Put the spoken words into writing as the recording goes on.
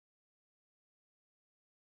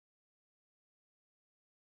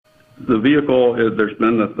the vehicle, there's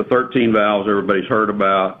been the 13 valves everybody's heard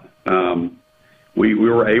about. We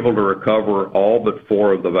were able to recover all but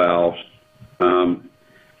 4 of the valves.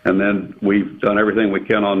 And then we've done everything we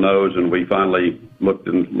can on those, and we finally looked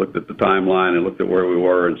at the timeline and looked at where we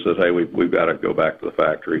were and said, hey, we've got to go back to the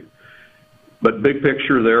factory. But big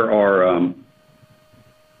picture, there are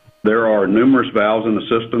numerous valves in the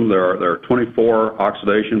system. There are 24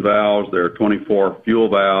 oxidation valves, there are 24 fuel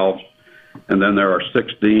valves, and then there are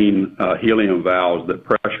 16 helium valves that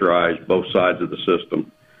pressurize both sides of the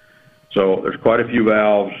system. So there's quite a few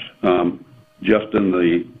valves just in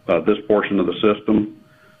this portion of the system,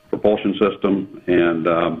 propulsion system, and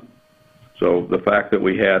so the fact that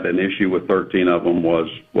we had an issue with 13 of them was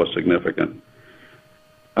significant.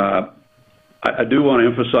 I do want to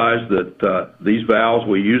emphasize that these valves,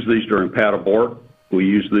 we use these during pad abort, we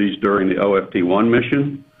use these during the OFT-1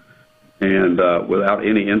 mission, and without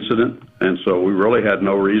any incident, and so we really had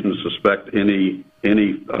no reason to suspect any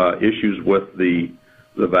issues with the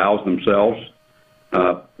valves themselves.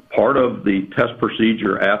 Part of the test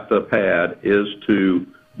procedure at the pad is to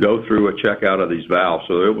go through a checkout of these valves.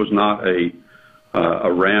 So it was not a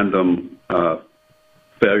random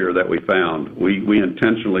failure that we found. We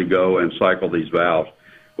intentionally go and cycle these valves.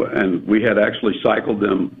 And we had actually cycled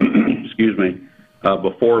them, excuse me,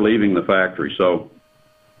 before leaving the factory. So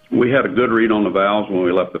we had a good read on the valves when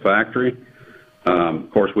we left the factory.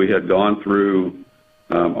 Of course, we had gone through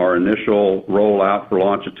our initial rollout for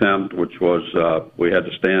launch attempt, which was we had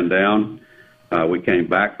to stand down. We came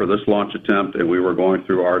back for this launch attempt, and we were going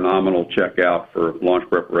through our nominal checkout for launch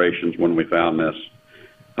preparations when we found this.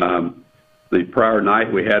 The prior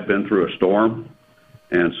night, we had been through a storm,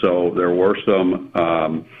 and so there were some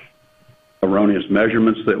erroneous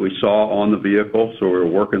measurements that we saw on the vehicle, so we were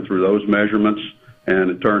working through those measurements, and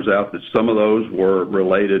it turns out that some of those were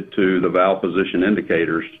related to the valve position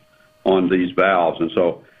indicators on these valves. And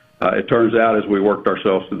so it turns out as we worked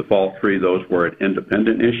ourselves through the fault tree, those were an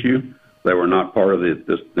independent issue. They were not part of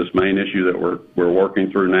this main issue that we're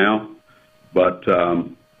working through now, but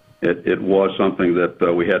it was something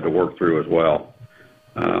that we had to work through as well.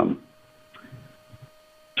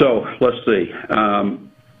 So let's see.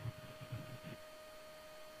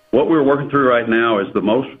 What we're working through right now is the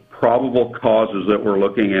most probable causes that we're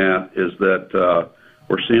looking at is that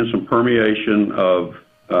we're seeing some permeation of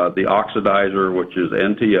the oxidizer, which is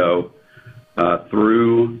NTO,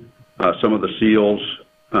 through some of the seals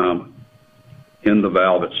in the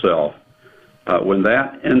valve itself. When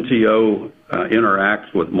that NTO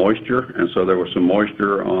interacts with moisture, and so there was some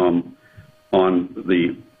moisture on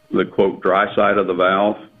the quote dry side of the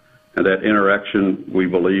valve, and that interaction we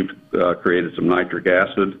believed created some nitric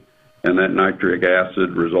acid, and that nitric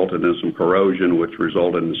acid resulted in some corrosion, which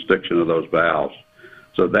resulted in the stiction of those valves.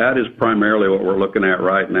 So that is primarily what we're looking at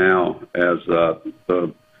right now as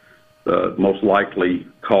the most likely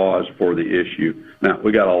cause for the issue. Now,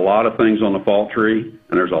 we got a lot of things on the fault tree,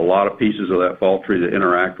 and there's a lot of pieces of that fault tree that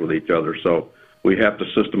interact with each other. So we have to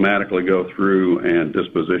systematically go through and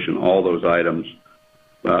disposition all those items.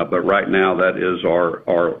 But right now, that is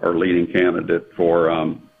our leading candidate for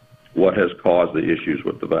what has caused the issues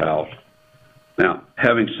with the valves. Now,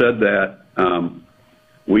 having said that,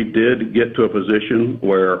 we did get to a position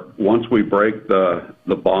where once we break the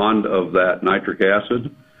bond of that nitric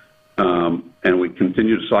acid, and we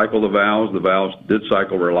continue to cycle the valves did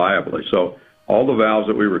cycle reliably. So all the valves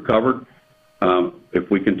that we recovered, if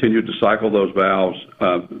we continued to cycle those valves,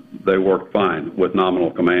 they worked fine with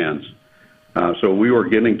nominal commands. So we were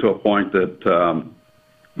getting to a point that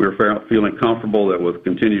we were feeling comfortable that with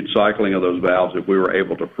continued cycling of those valves, if we were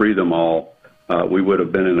able to free them all, we would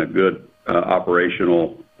have been in a good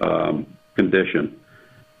operational condition.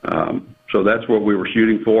 So that's what we were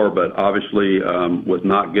shooting for, but obviously with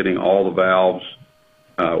not getting all the valves,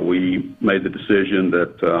 we made the decision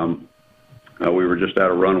that we were just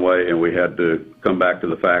out of runway and we had to come back to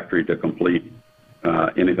the factory to complete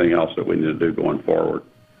anything else that we need to do going forward.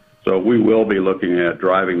 So we will be looking at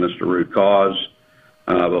driving this to root cause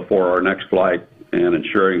before our next flight and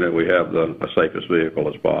ensuring that we have the safest vehicle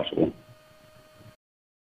as possible.